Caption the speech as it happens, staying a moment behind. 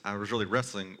I was really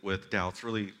wrestling with doubts,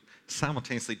 really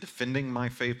simultaneously defending my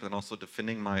faith and also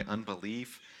defending my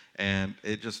unbelief. And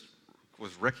it just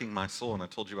was wrecking my soul. And I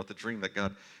told you about the dream that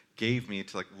God gave me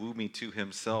to like woo me to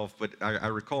himself. But I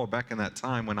recall back in that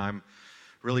time when I'm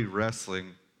really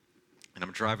wrestling and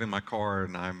I'm driving my car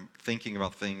and I'm thinking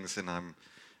about things and I'm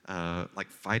like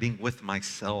fighting with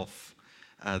myself.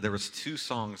 There was two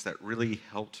songs that really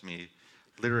helped me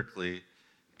lyrically,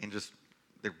 and just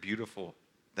they're beautiful.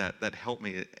 That helped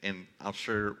me, and I'll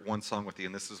share one song with you,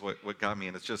 and this is what got me,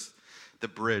 and it's just the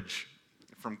bridge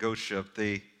from Ghost Ship.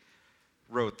 They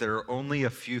wrote, "There are only a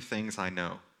few things I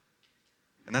know."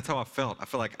 And that's how I felt. I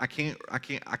felt like I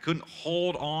couldn't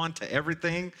hold on to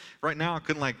everything right now. I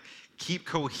couldn't like keep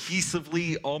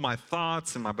cohesively all my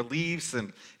thoughts and my beliefs,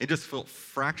 and it just felt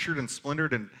fractured and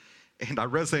splintered, and I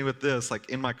resonate with this, like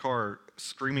in my car,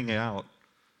 screaming it out,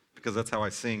 because that's how I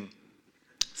sing.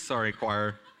 Sorry,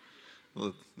 choir.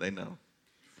 Well, they know.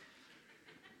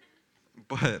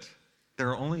 But there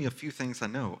are only a few things I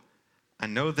know. I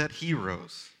know that he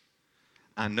rose.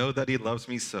 I know that he loves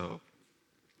me so.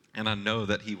 And I know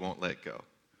that he won't let go.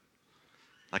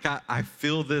 Like I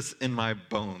feel this in my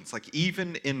bones. Like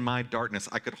even in my darkness,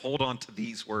 I could hold on to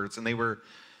these words. And they were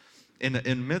in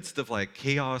the midst of like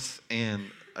chaos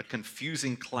and a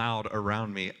confusing cloud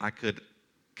around me, I could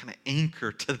kind of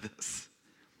anchor to this.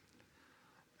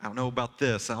 I don't know about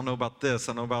this. I don't know about this.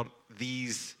 I don't know about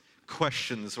these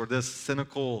questions or this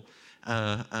cynical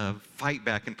fight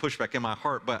back and pushback in my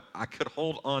heart, but I could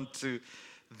hold on to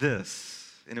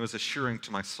this, and it was assuring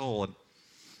to my soul.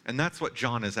 And that's what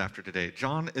John is after today.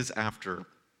 John is after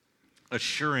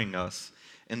assuring us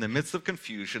in the midst of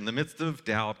confusion, in the midst of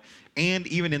doubt, and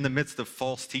even in the midst of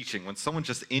false teaching, when someone's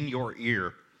just in your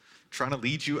ear trying to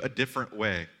lead you a different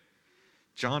way.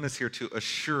 John is here to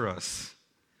assure us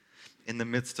in the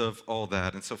midst of all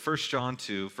that. And so 1 John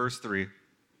 2, verse 3,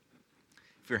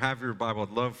 if you have your Bible, I'd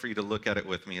love for you to look at it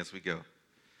with me as we go.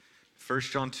 1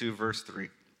 John 2, verse 3.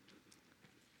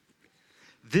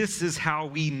 This is how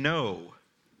we know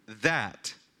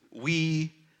that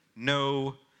we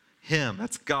know him.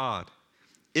 That's God.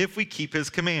 If we keep his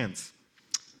commands.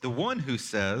 The one who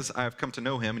says, I have come to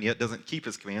know him, and yet doesn't keep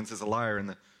his commands is a liar, and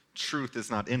the truth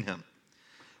is not in him.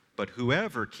 But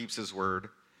whoever keeps his word,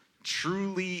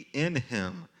 truly in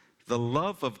him, the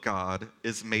love of God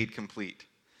is made complete.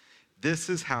 This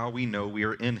is how we know we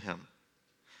are in him.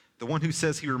 The one who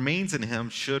says he remains in him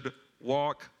should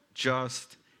walk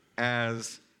just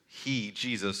as he,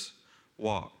 Jesus,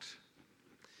 walked.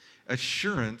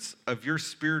 Assurance of your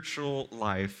spiritual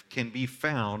life can be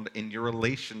found in your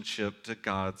relationship to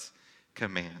God's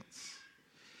commands.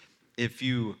 If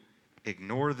you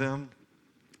ignore them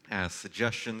as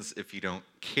suggestions, if you don't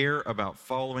care about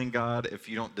following God, if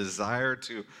you don't desire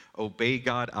to obey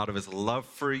God out of his love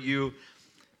for you,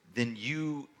 then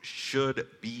you should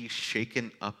be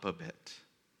shaken up a bit.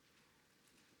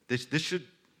 This should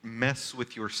mess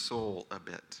with your soul a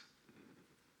bit.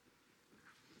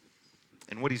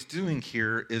 And what he's doing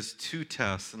here is two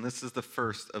tests, and this is the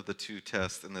first of the two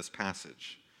tests in this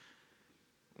passage.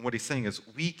 And what he's saying is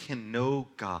we can know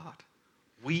God.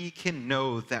 We can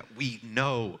know that we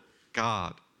know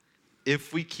God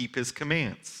if we keep his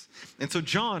commands. And so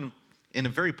John, in a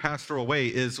very pastoral way,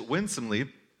 is winsomely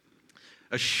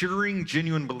assuring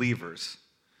genuine believers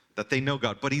that they know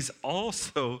God. But he's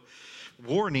also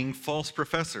warning false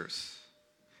professors.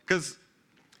 Because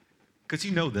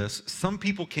you know this, some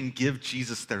people can give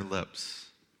Jesus their lips.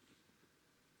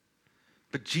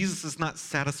 But Jesus is not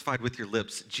satisfied with your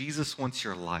lips. Jesus wants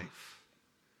your life.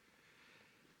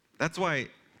 That's why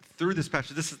through this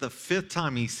passage, this is the fifth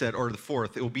time he said, or the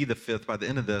fourth, it will be the fifth by the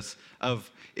end of this, of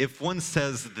if one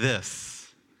says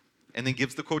this, and then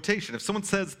gives the quotation. If someone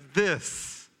says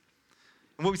this,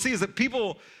 and what we see is that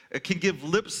people can give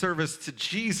lip service to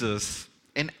Jesus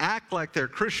and act like they're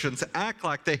Christians, act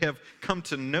like they have come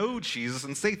to know Jesus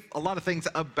and say a lot of things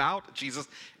about Jesus.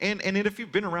 And if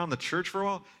you've been around the church for a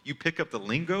while, you pick up the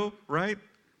lingo, right?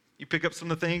 You pick up some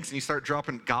of the things and you start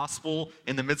dropping gospel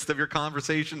in the midst of your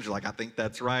conversations. You're like, I think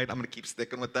that's right. I'm going to keep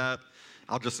sticking with that.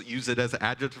 I'll just use it as an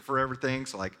adjective for everything.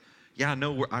 So like, yeah,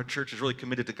 no, our church is really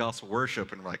committed to gospel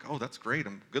worship. And we're like, oh, that's great.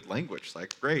 I'm good language. It's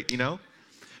like, great, you know?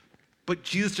 But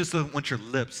Jesus just doesn't want your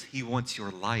lips. He wants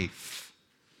your life.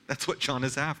 That's what John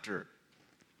is after.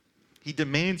 He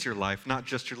demands your life, not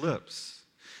just your lips.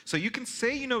 So you can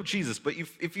say you know Jesus, but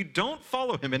if you don't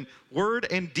follow him in word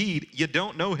and deed, you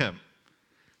don't know him.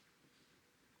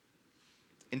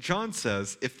 And John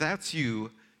says, if that's you,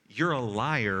 you're a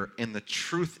liar and the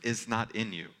truth is not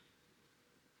in you.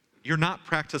 You're not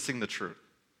practicing the truth.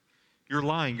 You're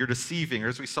lying, you're deceiving, or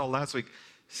as we saw last week,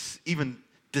 even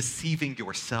deceiving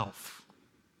yourself.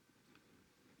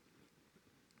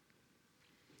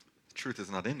 The truth is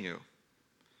not in you.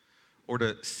 Or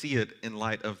to see it in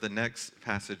light of the next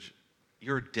passage,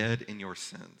 you're dead in your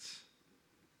sins.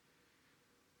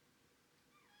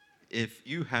 If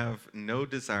you have no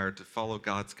desire to follow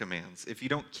God's commands, if you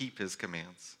don't keep his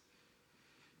commands,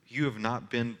 you have not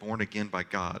been born again by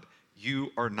God.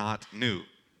 You are not new.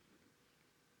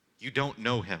 You don't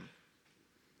know him.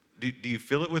 Do you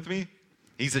feel it with me?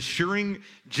 He's assuring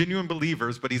genuine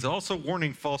believers, but he's also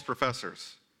warning false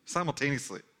professors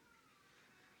simultaneously.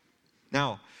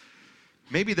 Now,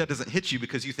 maybe that doesn't hit you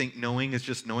because you think knowing is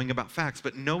just knowing about facts,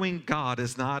 but knowing God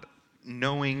is not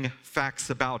knowing facts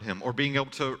about him or being able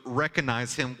to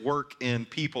recognize him work in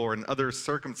people or in other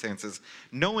circumstances.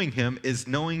 Knowing him is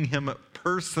knowing him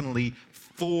personally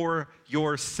for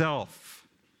yourself.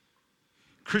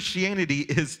 Christianity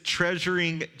is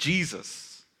treasuring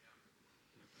Jesus.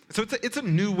 So it's a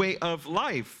new way of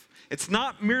life. It's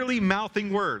not merely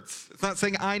mouthing words. It's not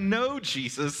saying, I know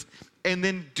Jesus, and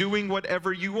then doing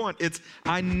whatever you want. It's,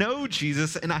 I know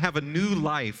Jesus, and I have a new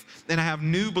life, and I have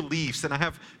new beliefs, and I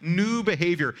have new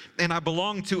behavior, and I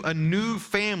belong to a new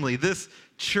family, this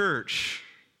church.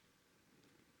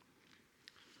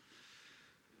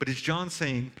 But is John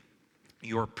saying,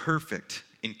 you are perfect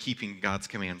in keeping God's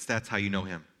commands? That's how you know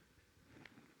him.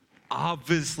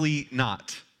 Obviously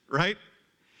not, right?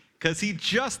 Because he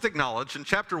just acknowledged in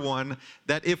chapter 1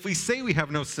 that if we say we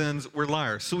have no sins, we're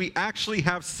liars. So we actually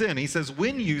have sin. He says,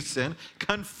 when you sin,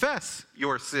 confess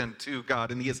your sin to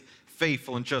God, and he is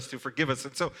faithful and just to forgive us.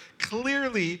 And so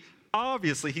clearly,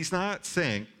 obviously, he's not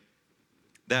saying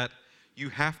that you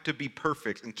have to be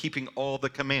perfect in keeping all the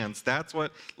commands. That's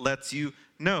what lets you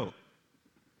know.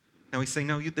 Now he's saying,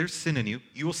 no, there's sin in you.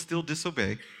 You will still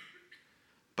disobey.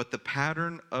 But the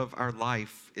pattern of our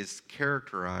life is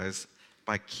characterized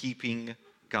by keeping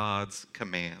God's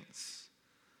commands.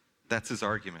 That's his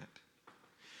argument.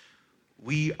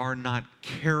 We are not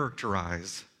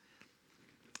characterized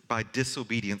by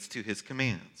disobedience to his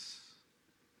commands.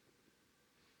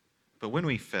 But when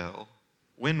we fail,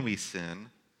 when we sin,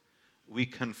 we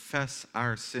confess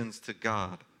our sins to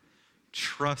God,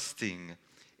 trusting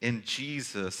in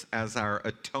Jesus as our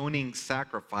atoning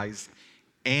sacrifice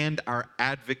and our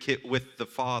advocate with the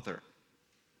Father.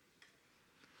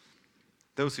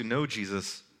 Those who know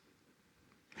Jesus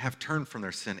have turned from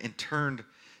their sin and turned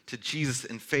to Jesus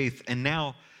in faith, and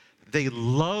now they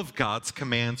love God's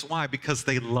commands. Why? Because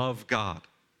they love God.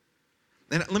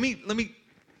 And let me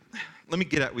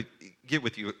get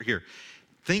with you here.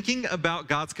 Thinking about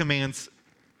God's commands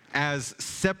as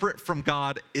separate from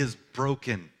God is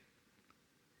broken.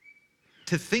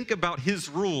 To think about his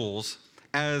rules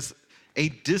as a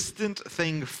distant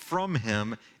thing from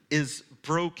him is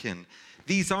broken.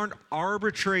 These aren't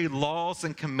arbitrary laws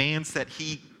and commands that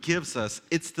he gives us.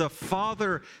 It's the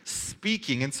Father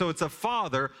speaking. And so it's a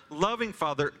Father, loving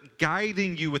Father,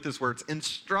 guiding you with his words,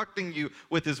 instructing you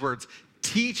with his words,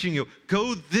 teaching you,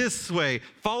 go this way,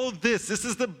 follow this. This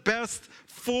is the best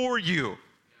for you.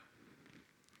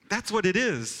 That's what it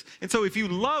is. And so if you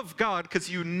love God because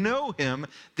you know him,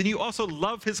 then you also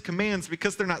love his commands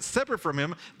because they're not separate from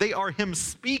him. They are him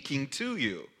speaking to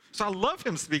you. So I love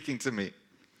him speaking to me.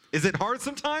 Is it hard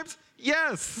sometimes?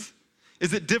 Yes.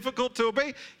 Is it difficult to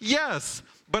obey? Yes.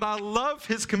 But I love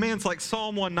his commands like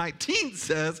Psalm 119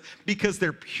 says because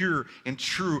they're pure and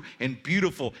true and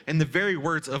beautiful and the very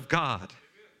words of God.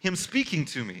 Him speaking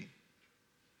to me.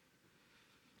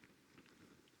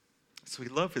 So we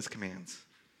love his commands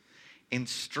and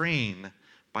strain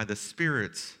by the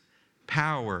Spirit's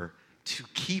power to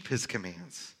keep his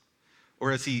commands.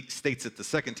 Or as he states it the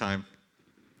second time,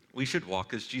 we should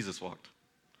walk as Jesus walked.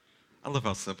 I love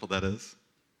how simple that is.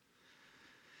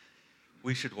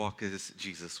 We should walk as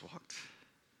Jesus walked.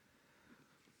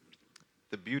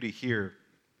 The beauty here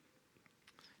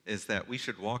is that we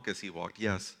should walk as he walked,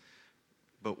 yes,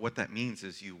 but what that means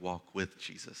is you walk with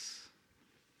Jesus.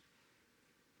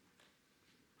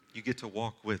 You get to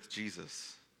walk with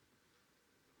Jesus.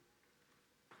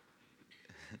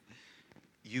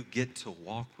 You get to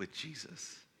walk with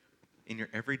Jesus in your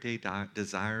everyday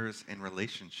desires and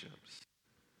relationships.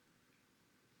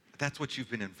 That's what you've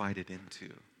been invited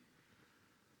into.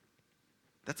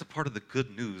 That's a part of the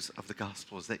good news of the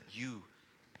gospel is that you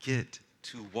get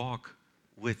to walk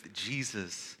with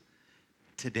Jesus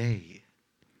today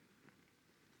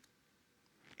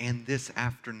and this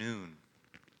afternoon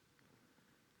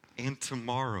and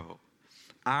tomorrow.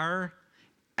 Our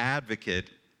advocate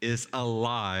is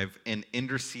alive and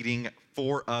interceding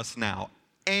for us now,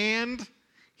 and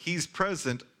he's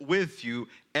present with you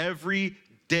every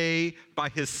day by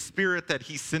his Spirit that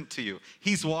he sent to you.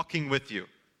 He's walking with you.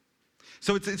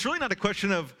 So it's really not a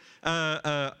question of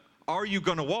are you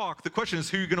going to walk? The question is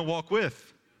who you're going to walk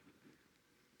with.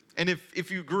 And if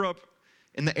you grew up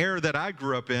in the era that I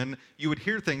grew up in, you would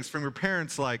hear things from your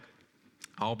parents like,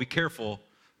 "I'll be careful,"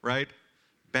 right?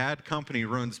 Bad company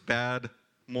ruins bad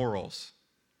morals.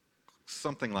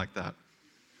 Something like that.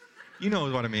 You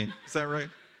know what I mean. Is that right?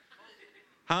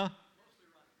 Huh?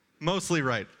 Mostly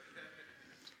right.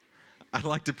 I'd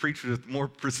like to preach with more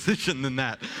precision than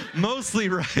that. Mostly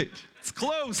right. It's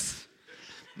close.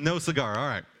 No cigar. All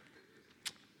right.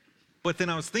 But then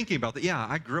I was thinking about that. Yeah,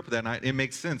 I grew up with that, and it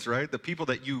makes sense, right? The people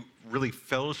that you really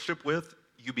fellowship with,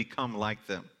 you become like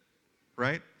them,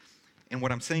 right? And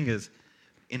what I'm saying is,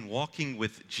 in walking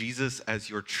with Jesus as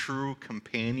your true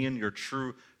companion, your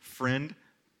true friend,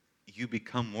 you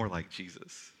become more like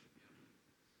Jesus.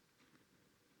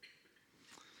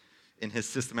 In his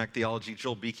systematic theology,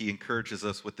 Joel Beeke encourages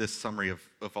us with this summary of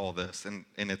all this, and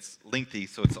it's lengthy,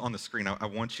 so it's on the screen. I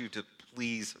want you to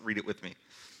please read it with me.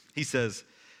 He says,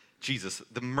 Jesus,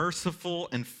 the merciful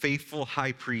and faithful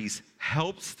high priest,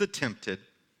 helps the tempted,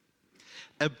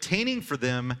 obtaining for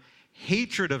them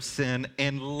hatred of sin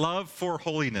and love for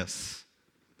holiness.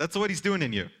 That's what he's doing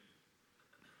in you.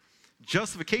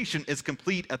 Justification is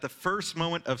complete at the first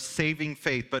moment of saving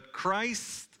faith, but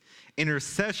Christ's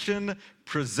intercession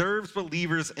preserves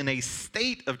believers in a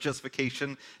state of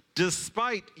justification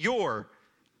despite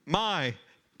my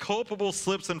culpable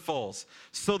slips and falls,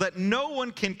 so that no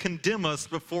one can condemn us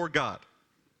before God.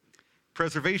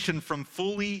 Preservation from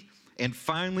fully and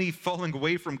finally falling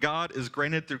away from God is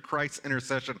granted through Christ's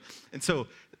intercession. And so,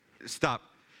 stop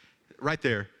right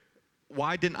there.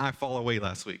 Why didn't I fall away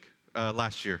last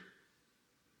year?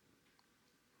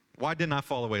 Why didn't I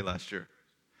fall away last year?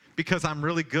 Because I'm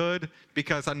really good,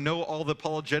 because I know all the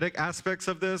apologetic aspects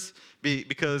of this,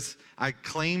 because I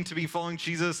claim to be following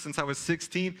Jesus since I was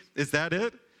 16. Is that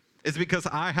it? Is it because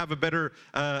I have a better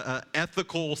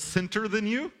ethical center than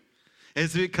you?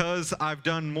 Is it because I've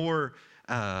done more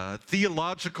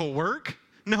theological work?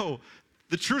 No,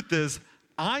 the truth is,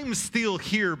 I'm still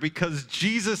here because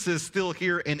Jesus is still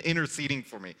here and interceding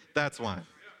for me. That's why.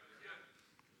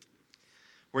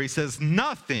 Where he says,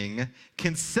 nothing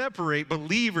can separate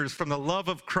believers from the love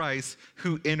of Christ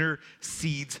who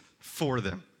intercedes for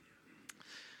them.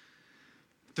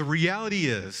 The reality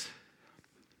is,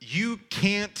 you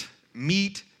can't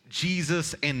meet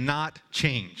Jesus and not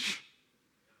change.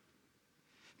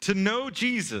 To know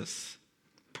Jesus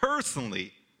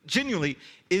personally, genuinely,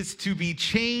 is to be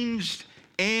changed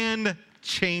and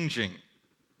changing.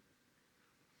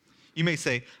 You may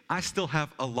say, I still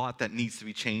have a lot that needs to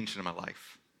be changed in my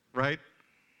life, right?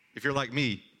 If you're like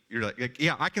me, you're like,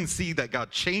 yeah, I can see that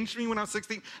God changed me when I was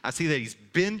 16. I see that he's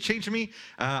been changing me.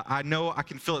 I know I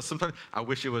can feel it sometimes. I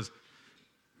wish it was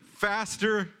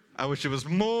faster. I wish it was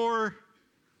more.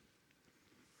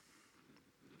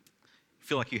 I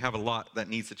feel like you have a lot that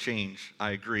needs to change.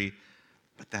 I agree.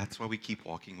 But that's why we keep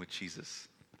walking with Jesus.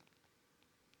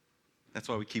 That's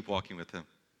why we keep walking with him.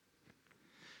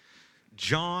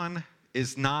 John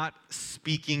is not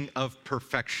speaking of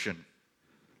perfection,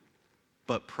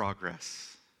 but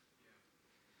progress.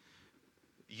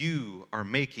 You are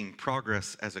making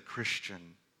progress as a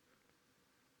Christian.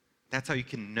 That's how you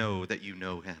can know that you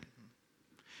know him.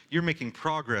 You're making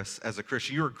progress as a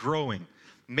Christian. You're growing,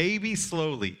 maybe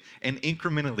slowly and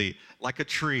incrementally, like a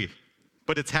tree,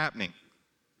 but it's happening.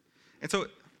 And so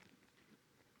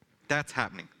that's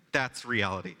happening. That's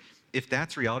reality. If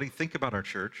that's reality, think about our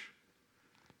church.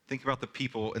 Think about the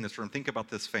people in this room. Think about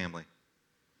this family.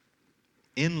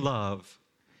 In love,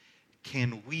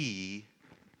 can we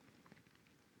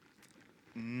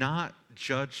not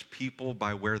judge people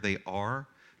by where they are,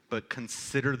 but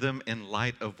consider them in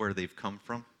light of where they've come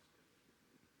from?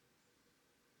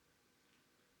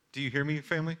 Do you hear me,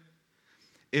 family?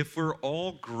 If we're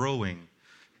all growing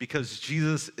because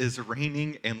Jesus is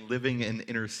reigning and living and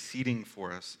interceding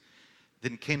for us,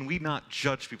 then can we not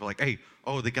judge people like, hey,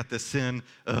 oh, they got this sin,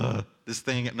 this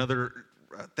thing, another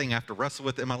thing I have to wrestle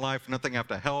with in my life, another thing I have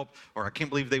to help, or I can't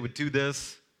believe they would do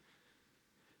this.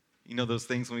 You know those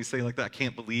things when we say like that, I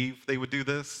can't believe they would do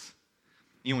this?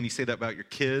 You know when you say that about your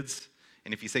kids,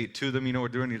 and if you say it to them, you know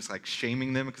what we're doing, you're just like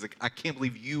shaming them, because like, I can't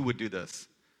believe you would do this.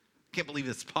 I can't believe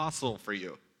it's possible for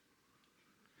you.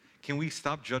 Can we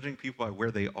stop judging people by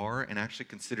where they are and actually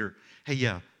consider, hey,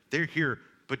 yeah, they're here,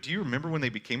 but do you remember when they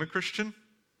became a Christian?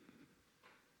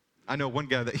 I know one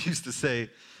guy that used to say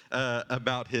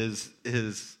about his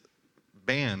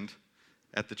band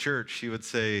at the church, he would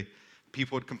say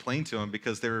people would complain to him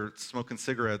because they were smoking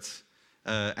cigarettes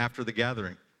after the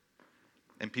gathering.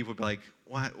 And people would be like,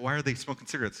 why are they smoking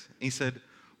cigarettes? And he said,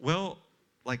 well,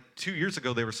 like 2 years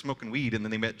ago, they were smoking weed and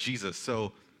then they met Jesus.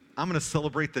 So I'm going to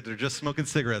celebrate that they're just smoking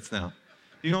cigarettes now.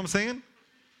 You know what I'm saying?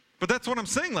 But that's what I'm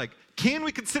saying. Like, can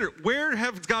we consider, where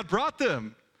has God brought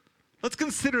them? Let's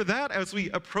consider that as we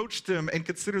approach them and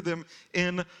consider them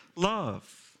in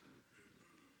love.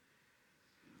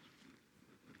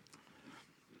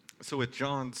 So with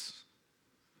John's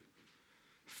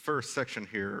first section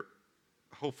here,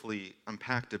 hopefully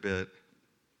unpacked a bit,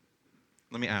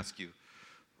 let me ask you,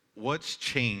 what's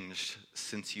changed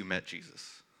since you met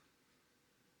Jesus?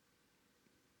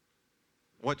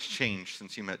 What's changed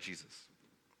since you met Jesus?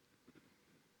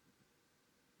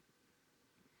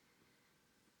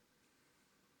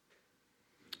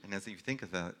 And as you think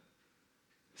of that,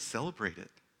 celebrate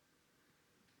it.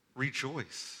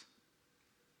 Rejoice.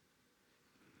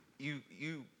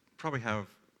 You probably have,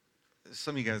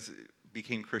 some of you guys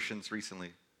became Christians recently.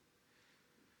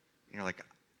 And you're like,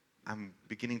 I'm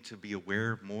beginning to be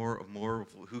aware more of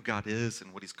who God is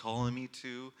and what he's calling me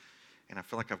to. And I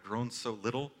feel like I've grown so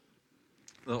little.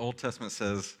 The Old Testament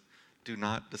says, do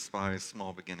not despise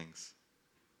small beginnings,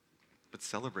 but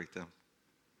celebrate them.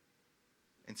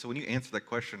 And so when you answer that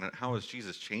question, how has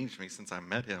Jesus changed me since I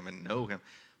met him and know him?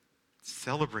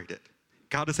 Celebrate it.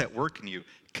 God is at work in you,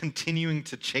 continuing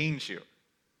to change you.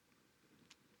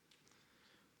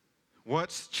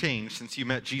 What's changed since you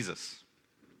met Jesus?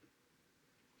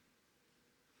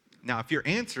 Now, if your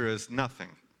answer is nothing,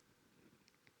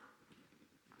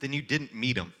 then you didn't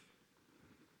meet him.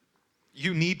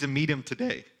 You need to meet him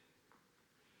today.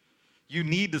 You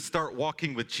need to start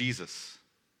walking with Jesus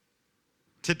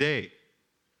today.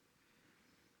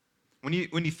 When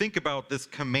you think about this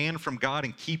command from God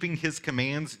and keeping his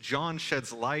commands, John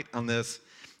sheds light on this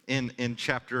in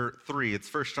chapter 3.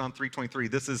 It's 1 John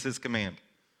 3:23. This is his command.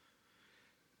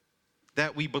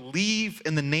 That we believe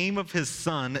in the name of his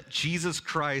Son, Jesus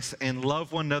Christ, and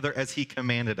love one another as he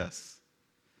commanded us.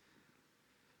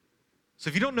 So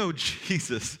if you don't know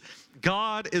Jesus,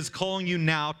 God is calling you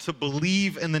now to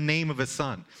believe in the name of his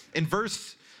Son. In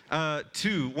verse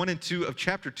 1 and 2 of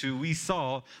chapter 2, we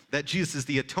saw that Jesus is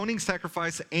the atoning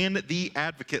sacrifice and the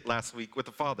advocate last week with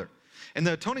the Father. And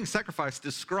the atoning sacrifice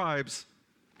describes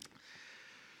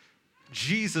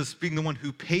Jesus being the one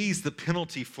who pays the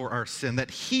penalty for our sin,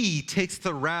 that he takes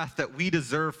the wrath that we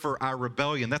deserve for our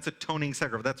rebellion. That's atoning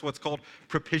sacrifice. That's what's called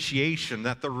propitiation,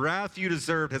 that the wrath you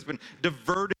deserved has been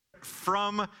diverted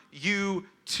from you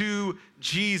to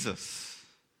Jesus.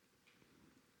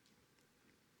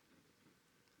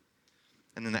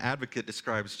 And then the advocate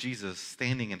describes Jesus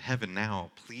standing in heaven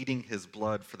now, pleading his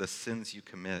blood for the sins you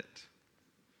commit.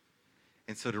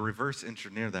 And so to reverse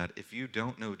engineer that, if you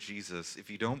don't know Jesus, if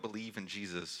you don't believe in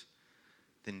Jesus,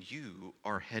 then you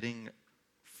are heading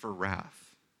for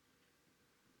wrath.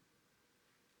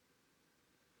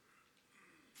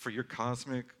 For your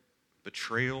cosmic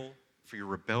betrayal, for your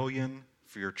rebellion,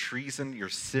 for your treason, your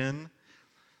sin,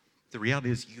 the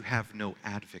reality is you have no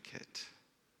advocate.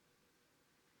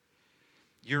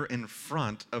 You're in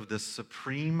front of the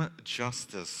supreme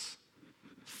justice,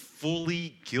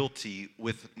 fully guilty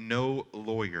with no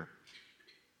lawyer.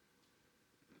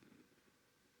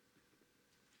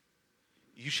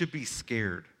 You should be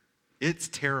scared. It's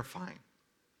terrifying.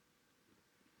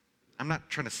 I'm not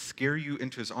trying to scare you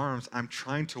into his arms. I'm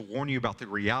trying to warn you about the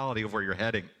reality of where you're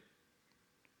heading.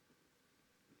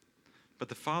 But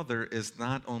the Father is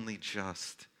not only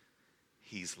just,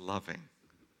 he's loving.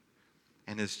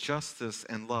 And his justice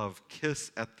and love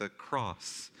kiss at the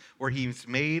cross, where he's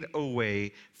made a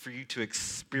way for you to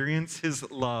experience his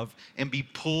love and be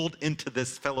pulled into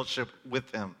this fellowship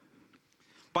with him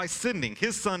by sending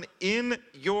his Son in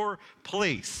your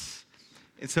place.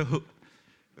 And so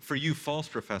for you false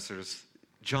professors,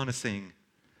 John is saying,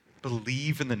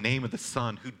 believe in the name of the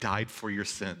Son who died for your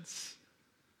sins.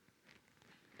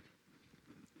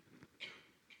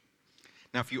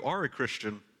 Now, if you are a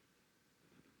Christian,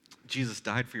 Jesus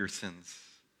died for your sins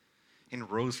and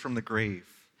rose from the grave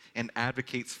and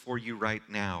advocates for you right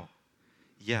now.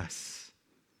 Yes.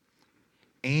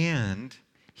 And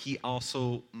he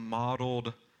also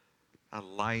modeled a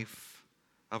life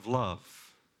of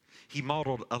love. He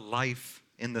modeled a life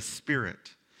in the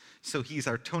Spirit. So he's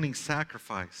our atoning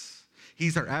sacrifice.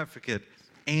 He's our advocate,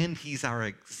 and he's our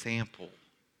example.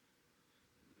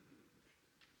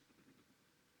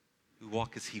 We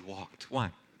walk as he walked. Why?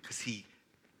 Because he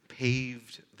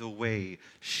paved the way,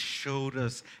 showed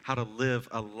us how to live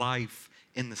a life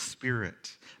in the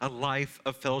Spirit, a life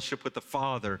of fellowship with the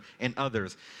Father and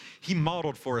others. He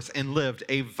modeled for us and lived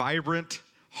a vibrant,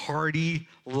 hearty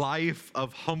life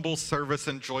of humble service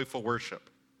and joyful worship.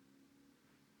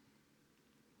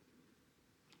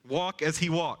 walk as he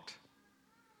walked.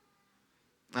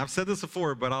 I've said this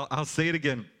before, but I'll say it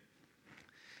again.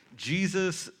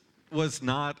 Jesus was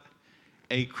not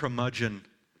a curmudgeon,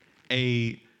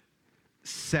 a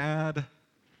sad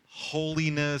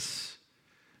holiness,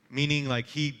 meaning like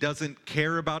he doesn't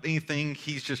care about anything.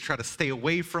 He's just trying to stay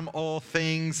away from all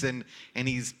things, and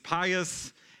he's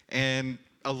pious and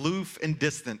aloof and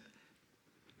distant.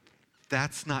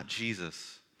 That's not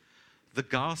Jesus. The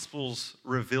Gospels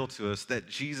reveal to us that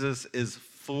Jesus is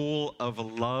full of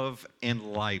love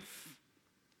and life,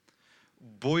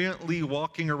 buoyantly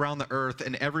walking around the earth,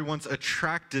 and everyone's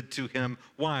attracted to him.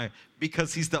 Why?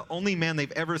 Because he's the only man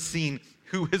they've ever seen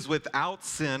who is without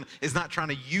sin, is not trying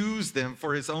to use them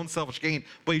for his own selfish gain,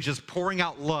 but he's just pouring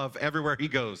out love everywhere he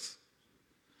goes.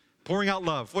 Pouring out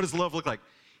love. What does love look like?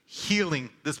 Healing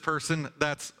this person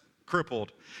that's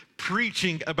crippled,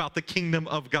 preaching about the kingdom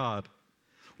of God,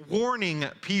 warning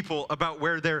people about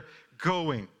where they're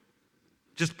going,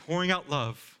 just pouring out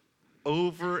love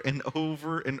over and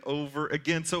over and over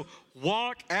again. So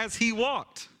walk as he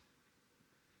walked.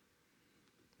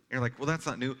 And you're like, well, that's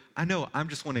not new. I know, I'm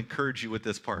just want to encourage you with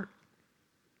this part.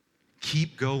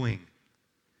 Keep going.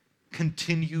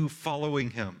 Continue following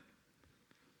him.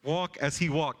 Walk as he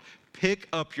walked. Pick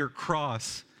up your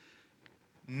cross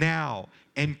now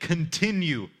and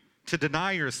continue to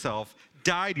deny yourself,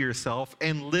 die to yourself,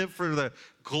 and live for the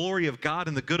glory of God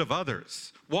and the good of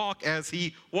others. Walk as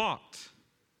he walked.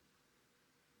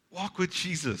 Walk with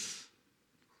Jesus.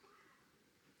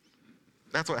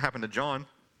 That's what happened to John.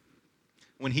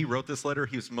 When he wrote this letter,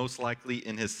 he was most likely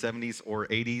in his 70s or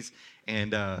 80s.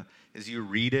 And as you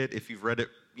read it, if you've read it,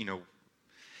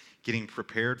 getting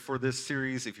prepared for this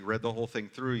series, if you read the whole thing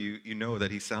through, you know that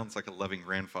he sounds like a loving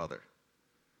grandfather.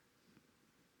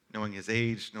 Knowing his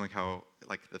age, knowing how,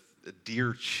 like, the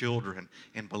dear children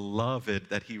and beloved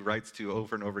that he writes to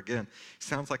over and over again,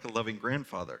 sounds like a loving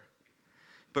grandfather.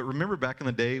 But remember back in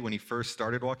the day when he first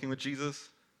started walking with Jesus?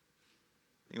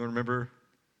 Anyone remember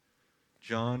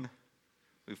John?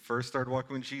 We first started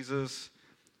walking with Jesus.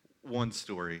 One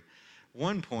story.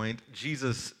 One point,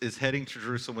 Jesus is heading to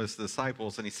Jerusalem with his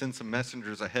disciples, and he sends some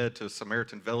messengers ahead to a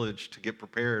Samaritan village to get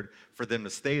prepared for them to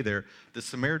stay there. The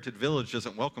Samaritan village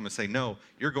doesn't welcome and say, no,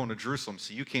 you're going to Jerusalem,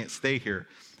 so you can't stay here.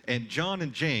 And John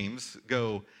and James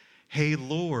go, hey,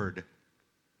 Lord,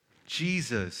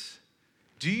 Jesus,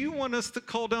 do you want us to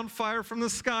call down fire from the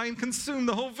sky and consume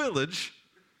the whole village?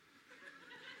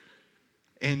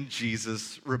 And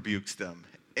Jesus rebukes them.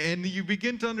 And you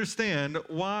begin to understand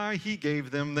why he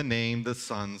gave them the name the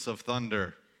Sons of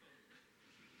Thunder.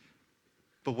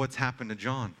 But what's happened to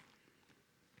John?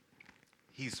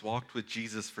 He's walked with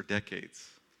Jesus for decades.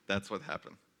 That's what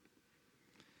happened.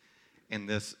 And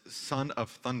this Son of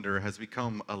Thunder has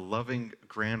become a loving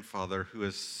grandfather who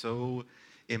is so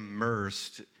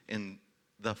immersed in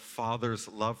the Father's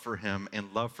love for him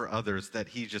and love for others that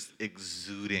he's just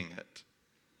exuding it.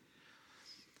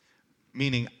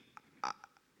 Meaning,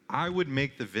 I would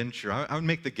make the venture, I would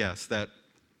make the guess that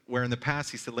where in the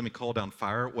past he said, let me call down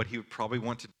fire, what he would probably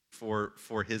want to do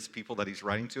for his people that he's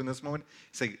writing to in this moment,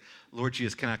 say, Lord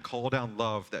Jesus, can I call down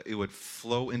love that it would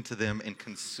flow into them and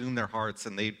consume their hearts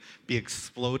and they'd be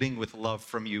exploding with love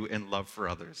from you and love for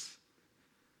others.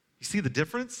 You see the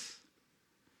difference?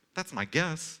 That's my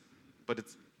guess, but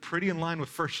it's pretty in line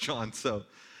with 1 John, so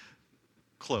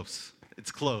close.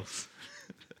 It's close.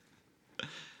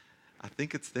 I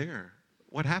think it's there.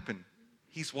 What happened?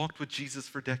 He's walked with Jesus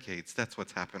for decades. That's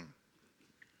what's happened.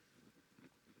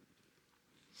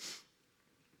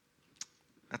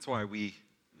 That's why we,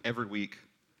 every week,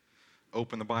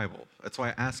 open the Bible. That's why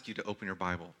I ask you to open your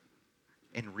Bible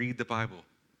and read the Bible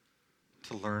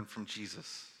to learn from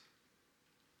Jesus.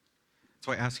 That's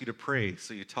why I ask you to pray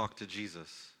so you talk to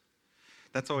Jesus.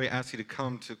 That's why I ask you to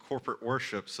come to corporate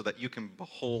worship so that you can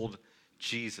behold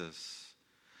Jesus.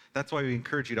 That's why we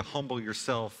encourage you to humble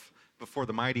yourself before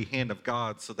the mighty hand of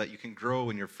God so that you can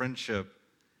grow in your friendship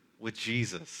with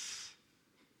Jesus.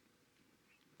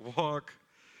 Walk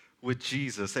with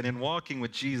Jesus. And in walking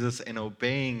with Jesus and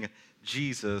obeying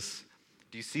Jesus,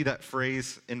 do you see that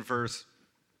phrase in verse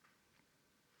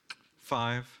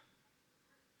 5?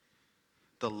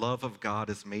 The love of God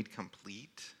is made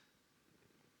complete.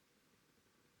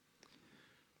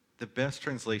 The best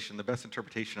translation, the best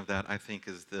interpretation of that, I think,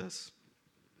 is this: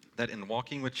 that in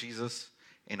walking with Jesus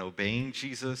and obeying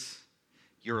Jesus,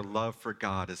 your love for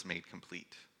God is made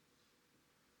complete.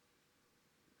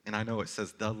 And I know it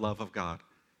says the love of God.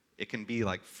 It can be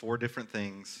like 4 different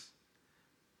things.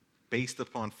 Based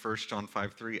upon 1 John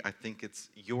 5:3, I think it's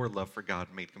your love for God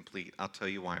made complete. I'll tell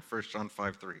you why. 1 John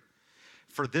 5:3.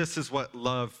 For this is what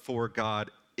love for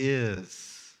God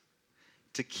is.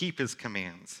 to keep his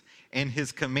commands. And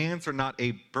his commands are not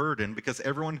a burden, because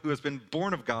everyone who has been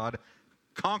born of God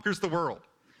conquers the world.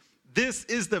 This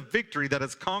is the victory that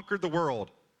has conquered the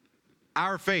world,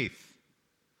 our faith.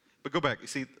 But go back. You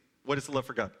see, what is the love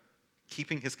for God?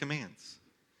 Keeping his commands.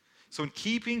 So in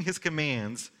keeping his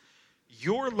commands,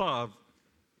 your love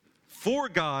for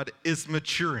God is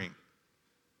maturing.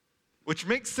 Which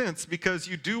makes sense because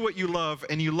you do what you love,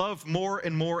 and you love more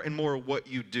and more and more what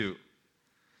you do.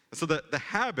 So the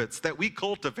habits that we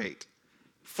cultivate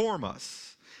form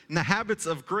us. And the habits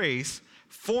of grace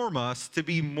form us to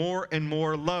be more and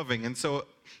more loving. And so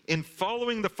in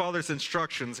following the Father's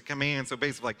instructions and commands, so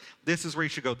basically like, this is where you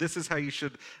should go. This is how you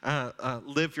should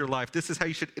live your life. This is how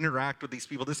you should interact with these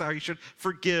people. This is how you should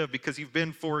forgive because you've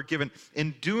been forgiven.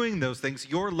 In doing those things,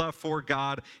 your love for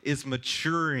God is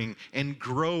maturing and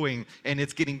growing, and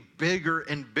it's getting bigger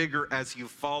and bigger as you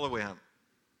follow him.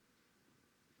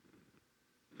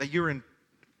 That you're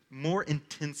more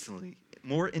intensely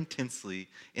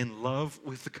in love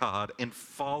with God and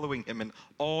following him in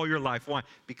all your life. Why?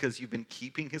 Because you've been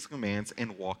keeping his commands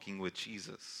and walking with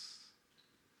Jesus.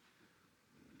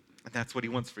 And that's what he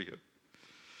wants for you.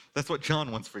 That's what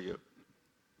John wants for you.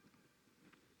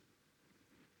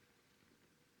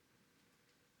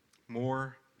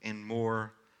 More and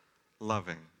more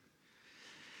loving.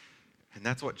 And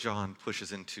that's what John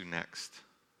pushes into next.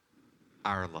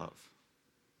 Our love.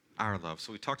 Our love.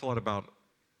 So we talked a lot about,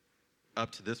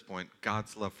 up to this point,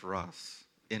 God's love for us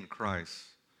in Christ.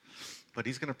 But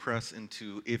he's going to press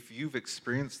into, if you've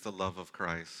experienced the love of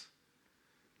Christ,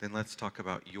 then let's talk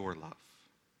about your love.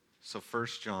 So 1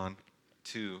 John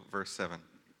 2, verse 7.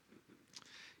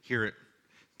 Hear it.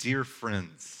 Dear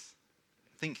friends.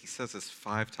 I think he says this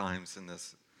 5 times in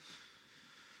this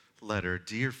letter.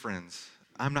 Dear friends,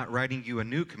 I'm not writing you a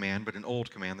new command, but an old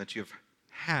command that you have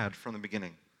had from the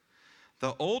beginning.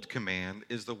 The old command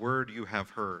is the word you have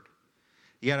heard.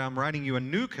 Yet I'm writing you a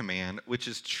new command, which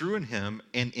is true in him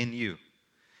and in you.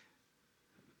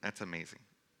 That's amazing.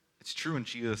 It's true in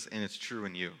Jesus and it's true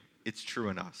in you. It's true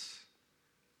in us.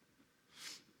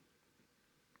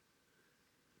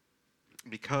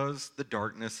 Because the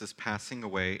darkness is passing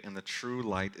away and the true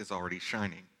light is already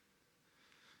shining.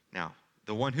 Now,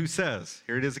 the one who says,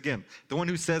 here it is again, the one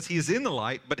who says he is in the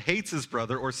light but hates his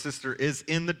brother or sister is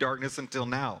in the darkness until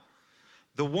now.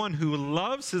 The one who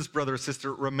loves his brother or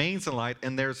sister remains in light,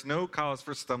 and there's no cause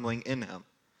for stumbling in him.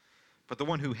 But the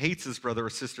one who hates his brother or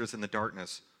sister is in the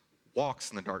darkness, walks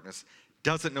in the darkness,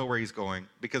 doesn't know where he's going,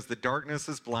 because the darkness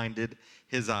has blinded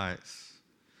his eyes.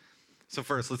 So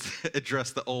first, let's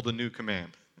address the old and new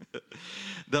command.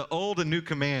 The old and new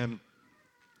command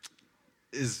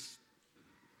is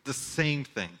the same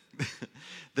thing.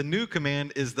 The new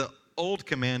command is the old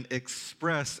command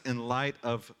expressed in light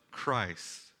of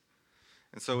Christ.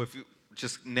 And so if you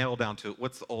just nail down to it,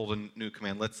 what's the old and new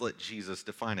command? Let's let Jesus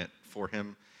define it for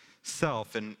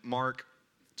himself. In Mark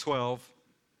 12,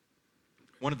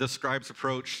 one of the scribes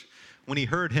approached when he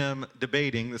heard him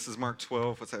debating. This is Mark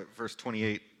 12, what's that, verse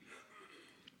 28.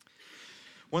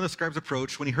 One of the scribes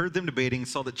approached when he heard them debating,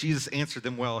 saw that Jesus answered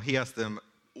them well. He asked them,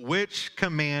 which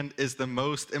command is the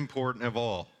most important of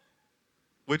all?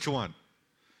 Which one?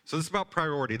 So this is about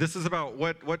priority. This is about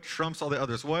what trumps all the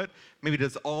others. What maybe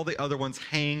does all the other ones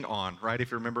hang on, right?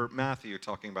 If you remember Matthew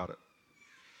talking about it.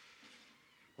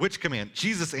 Which command?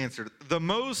 Jesus answered, the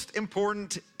most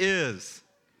important is,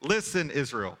 listen,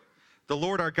 Israel, the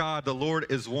Lord our God, the Lord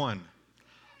is one.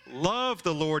 Love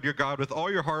the Lord your God with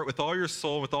all your heart, with all your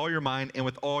soul, with all your mind, and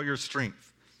with all your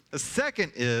strength. The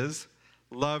second is,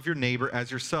 love your neighbor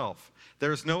as yourself.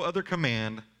 There is no other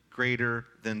command greater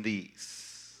than these.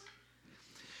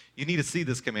 You need to see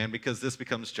this command because this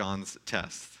becomes John's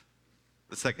test,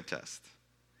 the second test.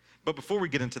 But before we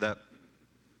get into that,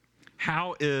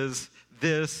 how is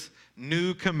this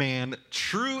new command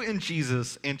true in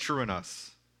Jesus and true in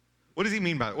us? What does he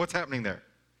mean by it? What's happening there?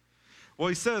 Well,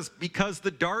 he says, because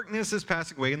the darkness is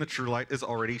passing away and the true light is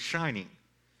already shining.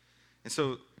 And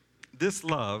so this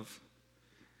love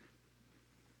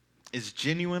is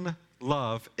genuine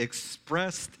love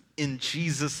expressed in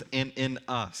Jesus and in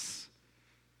us.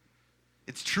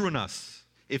 It's true in us.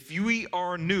 If we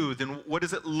are new, then what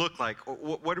does it look like?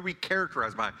 What are we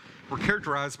characterized by? We're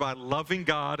characterized by loving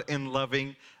God and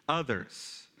loving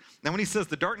others. Now, when he says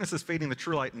the darkness is fading, the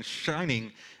true light is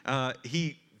shining,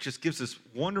 he just gives us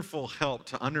wonderful help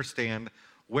to understand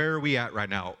where are we at right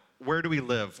now? Where do we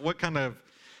live? What kind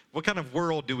of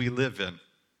world do we live in?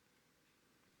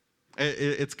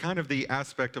 It's kind of the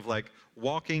aspect of like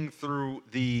walking through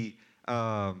the,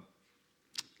 I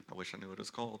wish I knew what it's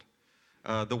called.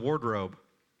 The wardrobe,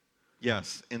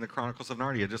 yes, in the Chronicles of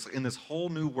Narnia, just in this whole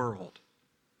new world.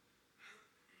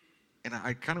 And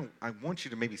I want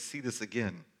you to maybe see this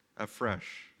again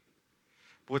afresh.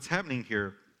 But what's happening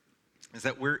here is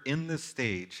that we're in this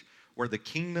stage where the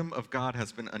kingdom of God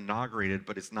has been inaugurated,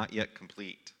 but it's not yet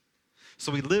complete.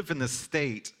 So we live in this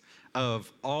state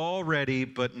of already,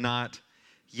 but not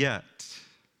yet.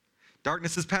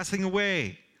 Darkness is passing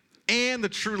away, and the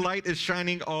true light is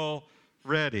shining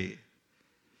already.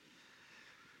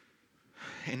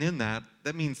 And in that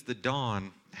means the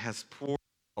dawn has poured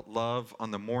out love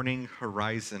on the morning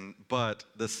horizon, but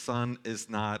the sun is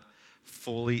not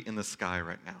fully in the sky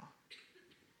right now.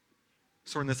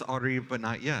 So we're in this already, but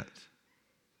not yet.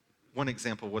 One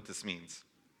example of what this means.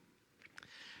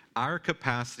 Our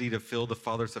capacity to feel the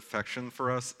Father's affection for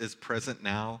us is present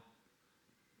now,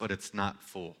 but it's not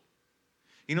full.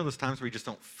 You know those times where you just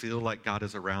don't feel like God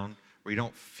is around, where you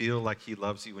don't feel like he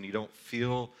loves you, when you don't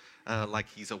feel like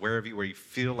he's aware of you, where you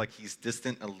feel like he's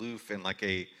distant, aloof, and like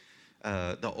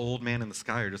the old man in the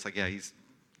sky are just like, yeah, he's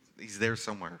there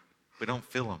somewhere. We don't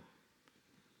feel him.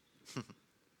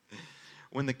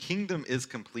 When the kingdom is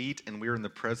complete and we're in the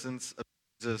presence of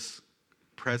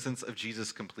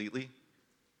Jesus completely,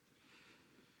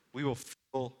 we will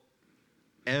feel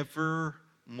ever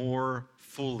more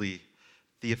fully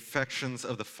the affections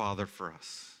of the Father for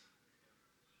us.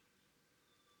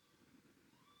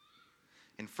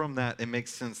 And from that, it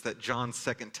makes sense that John's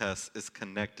second test is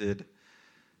connected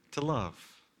to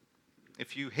love.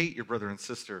 If you hate your brother and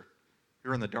sister,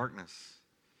 you're in the darkness.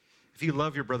 If you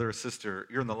love your brother or sister,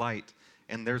 you're in the light,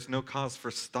 and there's no cause for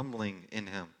stumbling in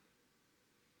him.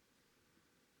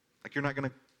 Like you're not going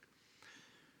to...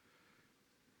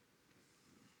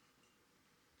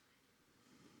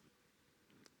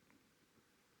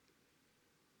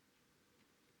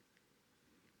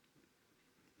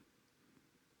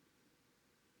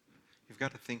 You've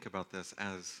got to think about this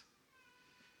as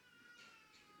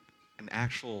an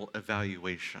actual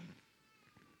evaluation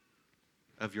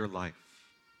of your life.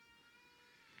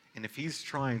 And if he's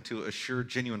trying to assure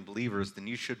genuine believers, then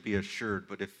you should be assured.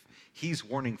 But if he's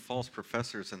warning false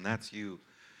professors and that's you,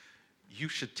 you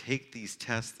should take these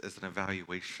tests as an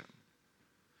evaluation.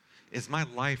 Is my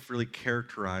life really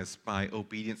characterized by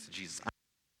obedience to Jesus?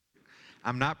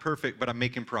 I'm not perfect, but I'm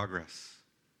making progress.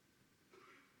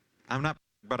 I'm not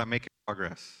perfect, but I'm making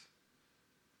progress.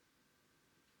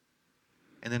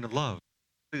 And then love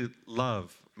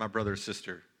my brother or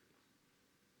sister.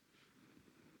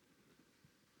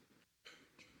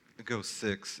 Go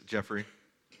 6, Jeffrey.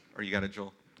 Or you got it,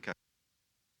 Joel? Okay.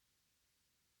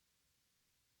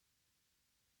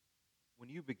 When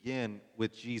you begin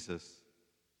with Jesus,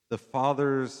 the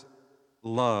Father's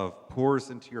love pours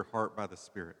into your heart by the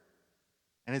Spirit.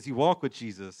 And as you walk with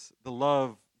Jesus, the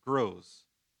love grows,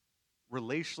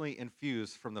 relationally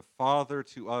infused from the Father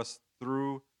to us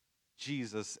through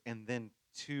Jesus and then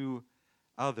to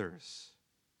others.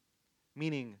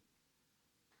 Meaning,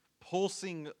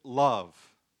 pulsing love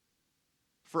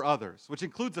for others, which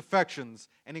includes affections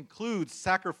and includes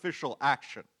sacrificial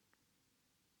action.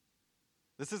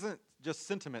 This isn't just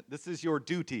sentiment. This is your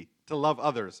duty to love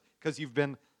others because you've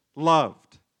been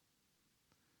loved.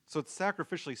 So it's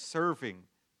sacrificially serving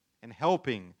and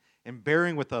helping and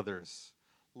bearing with others,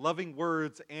 loving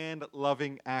words and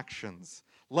loving actions,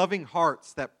 loving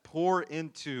hearts that pour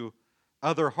into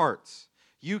other hearts.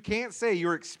 You can't say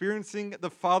you're experiencing the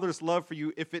Father's love for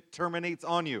you if it terminates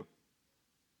on you.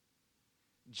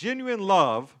 Genuine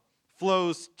love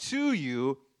flows to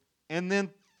you and then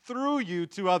through you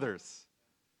to others.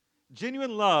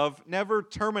 Genuine love never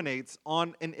terminates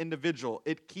on an individual.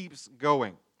 It keeps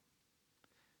going.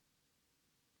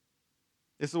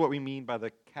 This is what we mean by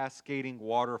the cascading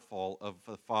waterfall of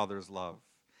the Father's love.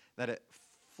 That it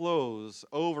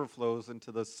overflows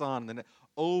into the Son, and it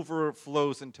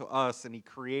overflows into us, and he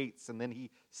creates, and then he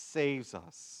saves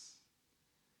us.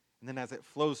 And then as it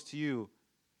flows to you,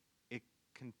 it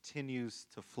continues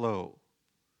to flow.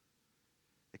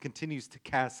 It continues to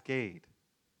cascade.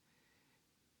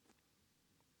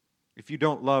 If you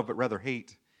don't love but rather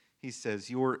hate, he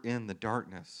says, you're in the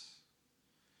darkness.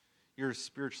 You're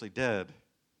spiritually dead.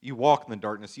 You walk in the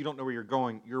darkness. You don't know where you're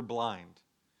going. You're blind.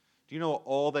 Do you know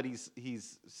all that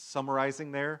he's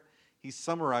summarizing there? He's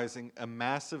summarizing a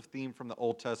massive theme from the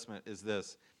Old Testament is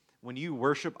this. When you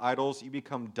worship idols, you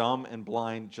become dumb and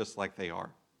blind just like they are.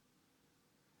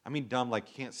 I mean dumb like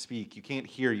you can't speak, you can't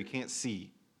hear, you can't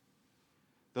see.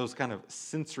 Those kind of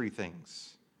sensory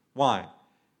things. Why?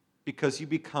 Because you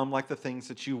become like the things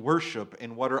that you worship.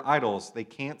 And what are idols? They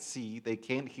can't see, they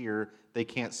can't hear, they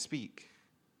can't speak.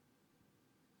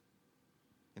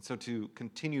 And so to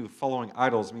continue following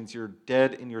idols means you're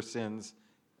dead in your sins,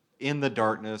 in the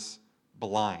darkness,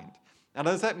 blind. Now,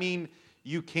 does that mean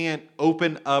you can't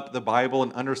open up the Bible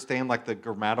and understand like the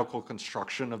grammatical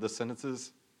construction of the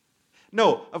sentences?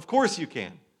 No, of course you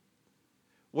can.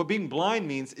 What being blind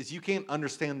means is you can't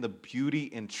understand the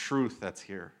beauty and truth that's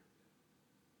here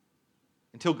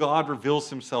until God reveals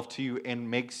himself to you and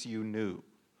makes you new,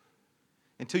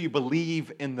 until you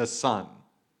believe in the Son.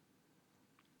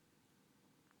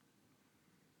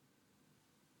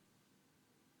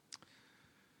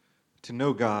 To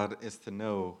know God is to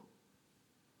know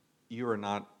you are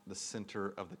not the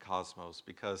center of the cosmos,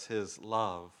 because his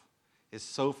love is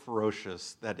so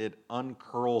ferocious that it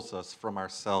uncurls us from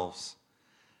ourselves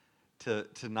to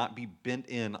not be bent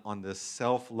in on this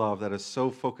self-love that is so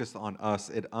focused on us.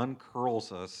 It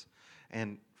uncurls us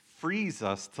and frees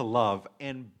us to love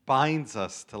and binds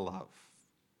us to love.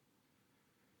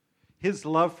 His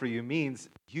love for you means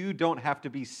you don't have to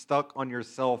be stuck on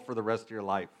yourself for the rest of your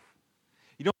life.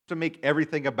 You don't have to make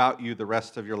everything about you the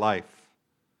rest of your life.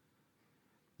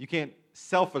 You can't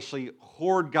selfishly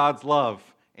hoard God's love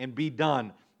and be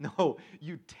done. No,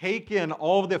 you take in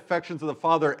all of the affections of the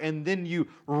Father and then you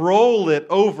roll it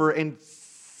over and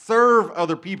serve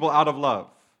other people out of love.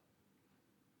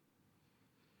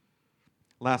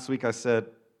 Last week I said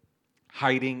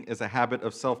hiding is a habit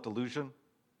of self-delusion.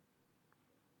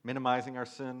 Minimizing our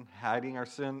sin, hiding our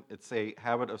sin, it's a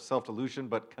habit of self-delusion,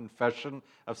 but confession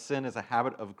of sin is a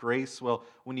habit of grace. Well,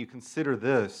 when you consider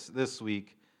this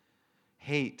week,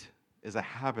 hate is a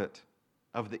habit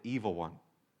of the evil one.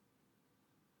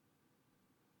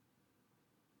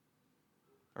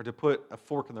 Or to put a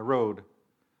fork in the road,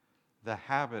 the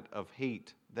habit of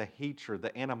hate, the hatred,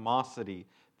 the animosity,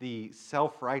 the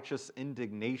self-righteous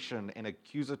indignation and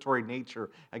accusatory nature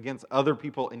against other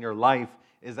people in your life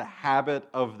is a habit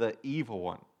of the evil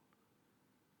one.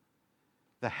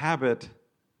 The habit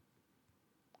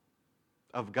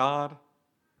of God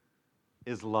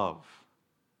is love.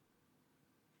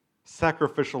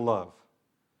 Sacrificial love.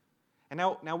 And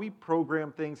now we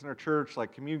program things in our church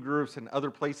like community groups and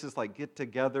other places like get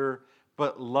together,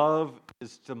 but love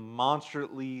is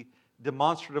demonstratively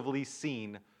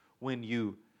seen when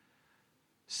you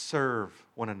serve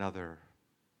one another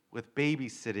with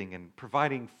babysitting and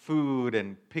providing food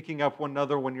and picking up one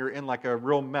another when you're in like a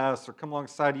real mess, or come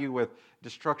alongside you with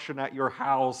destruction at your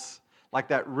house. Like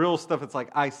that real stuff. It's like,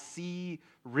 I see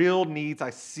real needs. I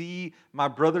see my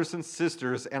brothers and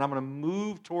sisters, and I'm going to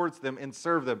move towards them and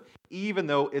serve them, even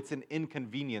though it's an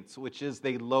inconvenience, which is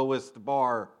the lowest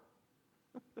bar.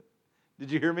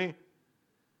 Did you hear me?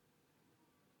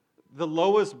 The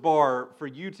lowest bar for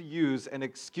you to use an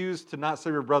excuse to not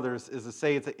serve your brothers is to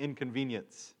say it's an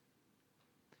inconvenience.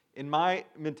 In my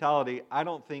mentality, I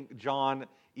don't think John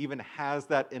even has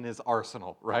that in his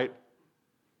arsenal, right?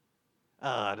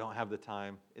 I don't have the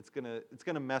time. It's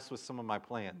gonna mess with some of my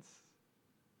plans.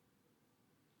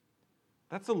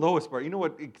 That's the lowest bar. You know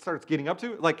what it starts getting up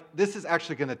to? Like, this is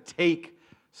actually going to take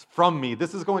from me.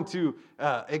 This is going to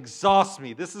exhaust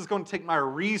me. This is going to take my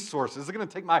resources. This is going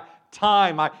to take my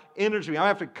time, my energy. I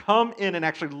have to come in and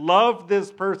actually love this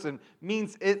person.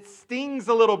 Means it stings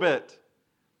a little bit.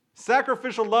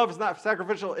 Sacrificial love is not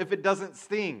sacrificial if it doesn't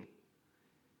sting.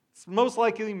 It's most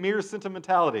likely mere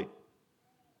sentimentality.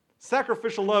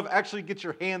 Sacrificial love actually gets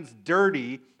your hands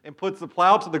dirty and puts the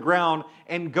plow to the ground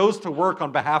and goes to work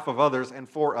on behalf of others and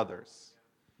for others.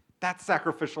 That's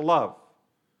sacrificial love.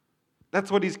 That's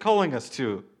what he's calling us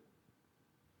to.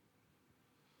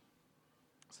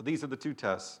 So these are the two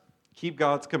tests. Keep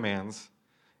God's commands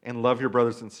and love your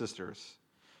brothers and sisters.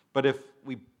 But if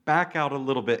we back out a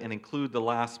little bit and include the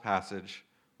last passage,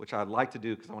 which I'd like to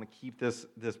do because I want to keep this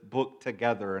book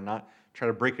together and not try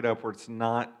to break it up where it's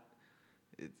not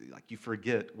like you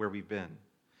forget where we've been.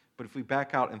 But if we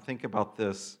back out and think about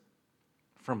this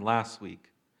from last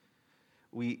week,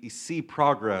 we see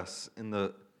progress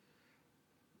in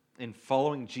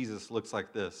following Jesus looks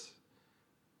like this.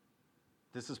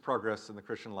 This is progress in the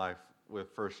Christian life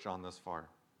with 1 John thus far.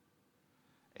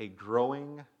 A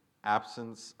growing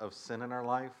absence of sin in our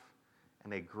life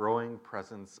and a growing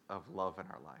presence of love in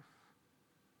our life.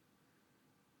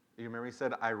 You remember he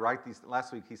said,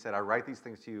 last week he said, I write these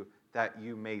things to you that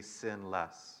you may sin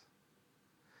less.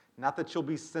 Not that you'll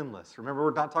be sinless. Remember,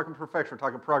 we're not talking perfection, we're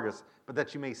talking progress, but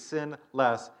that you may sin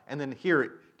less. And then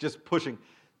here, just pushing,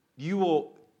 you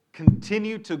will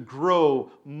continue to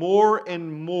grow more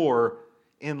and more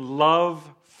in love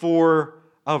for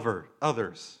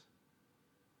others.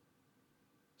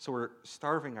 So we're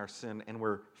starving our sin and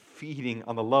we're feeding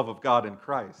on the love of God in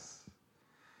Christ.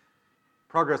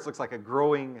 Progress looks like a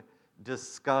growing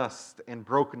disgust and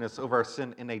brokenness over our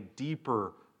sin in a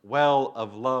deeper well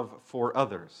of love for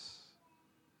others.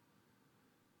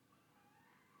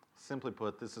 Simply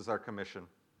put, this is our commission.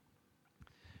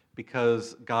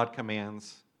 Because God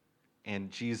commands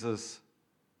and Jesus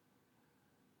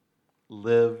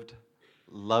lived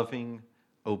loving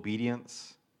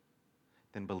obedience,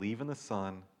 then believe in the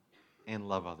Son and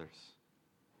love others.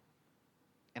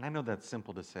 And I know that's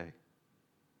simple to say,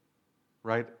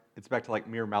 right? It's back to like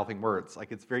mere mouthing words.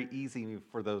 Like it's very easy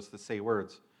for those to say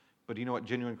words. But do you know what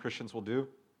genuine Christians will do?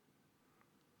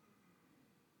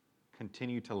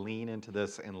 Continue to lean into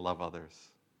this and love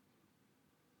others.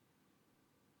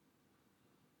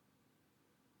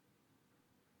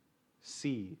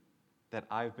 See that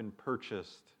I've been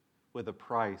purchased with a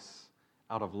price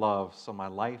out of love, so my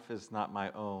life is not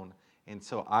my own. And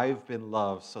so I've been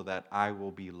loved so that I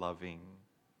will be loving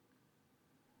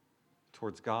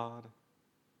towards God,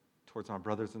 towards my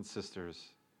brothers and sisters.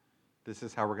 This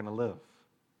is how we're going to live.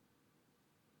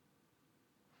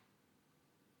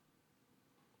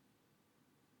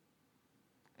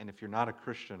 And if you're not a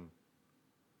Christian,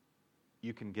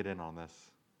 you can get in on this.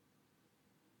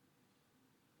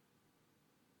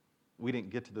 We didn't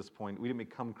get to this point. We didn't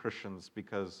become Christians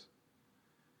because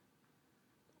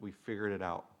we figured it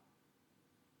out.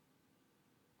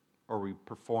 Or we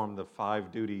performed the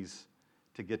 5 duties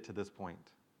to get to this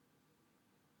point.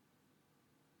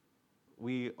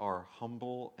 We are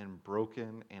humble and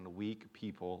broken and weak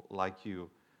people like you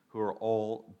who are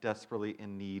all desperately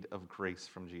in need of grace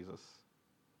from Jesus.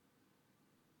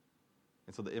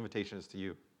 And so the invitation is to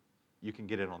you. You can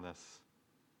get in on this.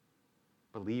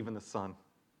 Believe in the Son.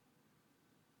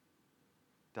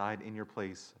 Died in your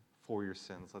place for your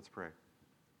sins. Let's pray.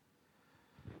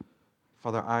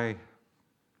 Father, I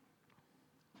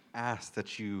ask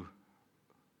that you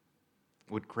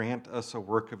would grant us a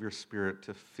work of your Spirit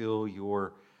to fill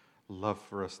your love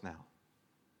for us now.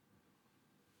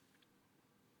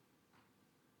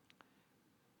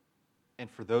 And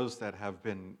for those that have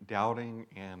been doubting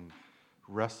and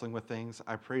wrestling with things,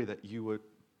 I pray that you would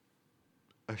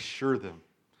assure them,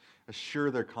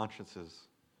 assure their consciences,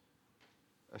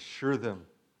 assure them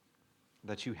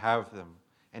that you have them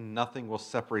and nothing will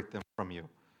separate them from you.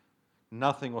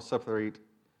 Nothing will separate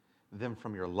them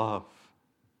from your love.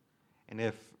 And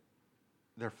if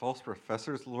they're false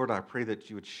professors, Lord, I pray that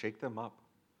you would shake them up,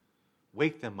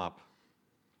 wake them up,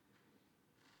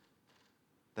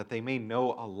 that they may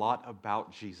know a lot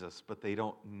about Jesus, but they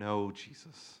don't know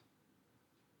Jesus.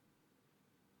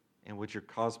 And would your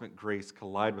cosmic grace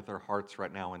collide with their hearts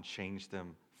right now and change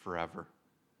them forever?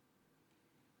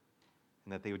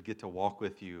 And that they would get to walk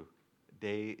with you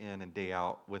day in and day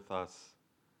out with us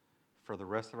for the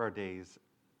rest of our days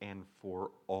and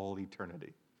for all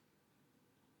eternity.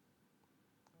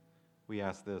 We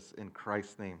ask this in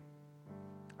Christ's name,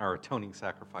 our atoning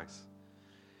sacrifice.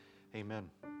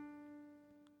 Amen.